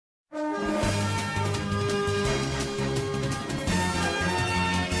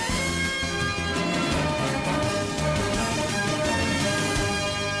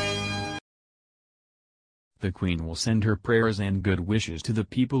the Queen will send her prayers and good wishes to the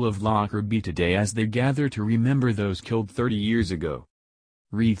people of Lockerbie today as they gather to remember those killed 30 years ago.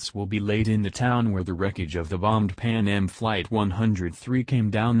 Wreaths will be laid in the town where the wreckage of the bombed Pan Am Flight 103 came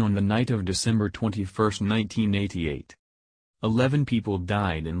down on the night of December 21, 1988. 11 people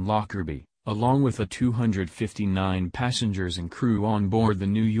died in Lockerbie, along with the 259 passengers and crew on board the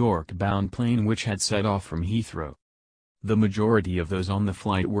New York-bound plane which had set off from Heathrow. The majority of those on the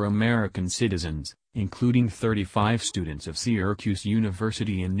flight were American citizens, including 35 students of Syracuse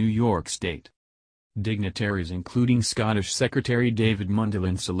University in New York State. Dignitaries including Scottish Secretary David Mundell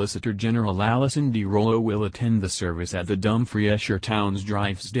and Solicitor General Alison D. Rollo will attend the service at the Dumfriesshire Town's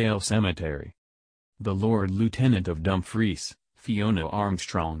Drysdale Cemetery. The Lord Lieutenant of Dumfries, Fiona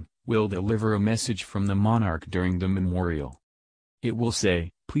Armstrong, will deliver a message from the monarch during the memorial. It will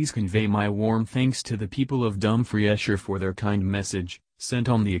say, "Please convey my warm thanks to the people of Dumfriesshire for their kind message, sent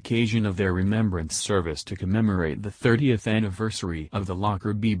on the occasion of their remembrance service to commemorate the 30th anniversary of the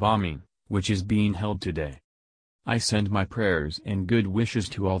Lockerbie bombing, which is being held today. I send my prayers and good wishes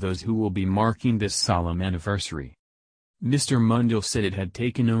to all those who will be marking this solemn anniversary." Mr. Mundell said it had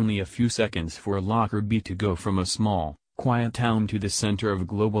taken only a few seconds for Lockerbie to go from a small, quiet town to the center of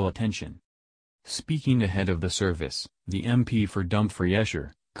global attention. Speaking ahead of the service, the MP for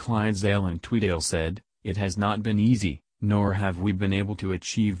Dumfriesshire, Clydesdale and Tweedale said, "It has not been easy, nor have we been able to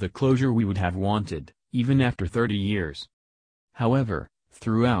achieve the closure we would have wanted, even after 30 years. However,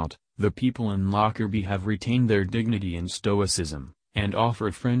 throughout, the people in Lockerbie have retained their dignity and stoicism, and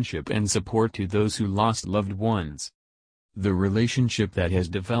offered friendship and support to those who lost loved ones." The relationship that has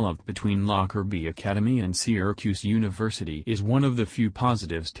developed between Lockerbie Academy and Syracuse University is one of the few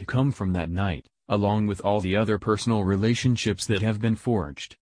positives to come from that night, along with all the other personal relationships that have been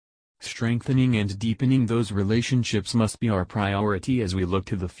forged. Strengthening and deepening those relationships must be our priority as we look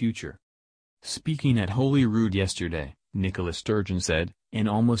to the future. Speaking at Holyrood yesterday, Nicola Sturgeon said, "An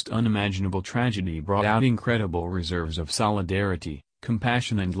almost unimaginable tragedy brought out incredible reserves of solidarity,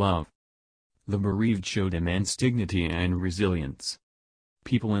 compassion and love. The bereaved showed immense dignity and resilience.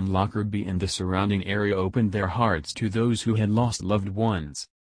 People in Lockerbie and the surrounding area opened their hearts to those who had lost loved ones."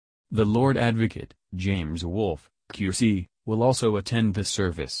 The Lord Advocate, James Wolfe, QC, will also attend the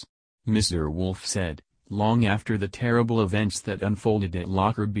service. Mr. Wolfe said, "Long after the terrible events that unfolded at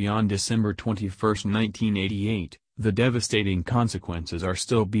Lockerbie on December 21, 1988, the devastating consequences are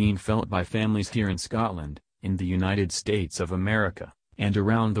still being felt by families here in Scotland, in the United States of America, and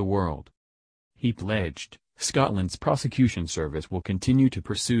around the world." He pledged, Scotland's prosecution service will continue to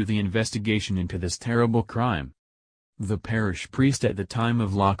pursue the investigation into this terrible crime. The parish priest at the time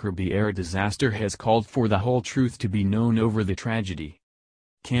of Lockerbie air disaster has called for the whole truth to be known over the tragedy.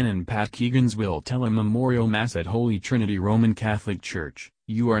 Canon Pat Keegans will tell a memorial mass at Holy Trinity Roman Catholic Church,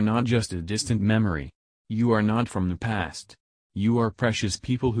 "You are not just a distant memory. You are not from the past. You are precious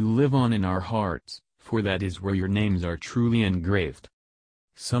people who live on in our hearts, for that is where your names are truly engraved.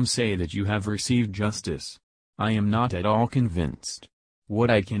 Some say that you have received justice. I am not at all convinced. What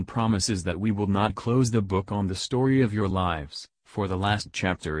I can promise is that we will not close the book on the story of your lives, for the last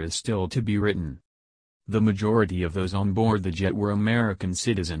chapter is still to be written." The majority of those on board the jet were American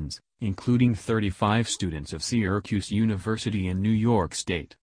citizens, including 35 students of Syracuse University in New York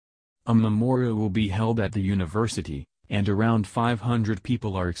State. A memorial will be held at the university, and around 500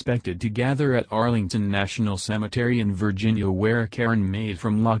 people are expected to gather at Arlington National Cemetery in Virginia where a cairn made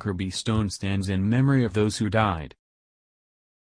from Lockerbie stone stands in memory of those who died.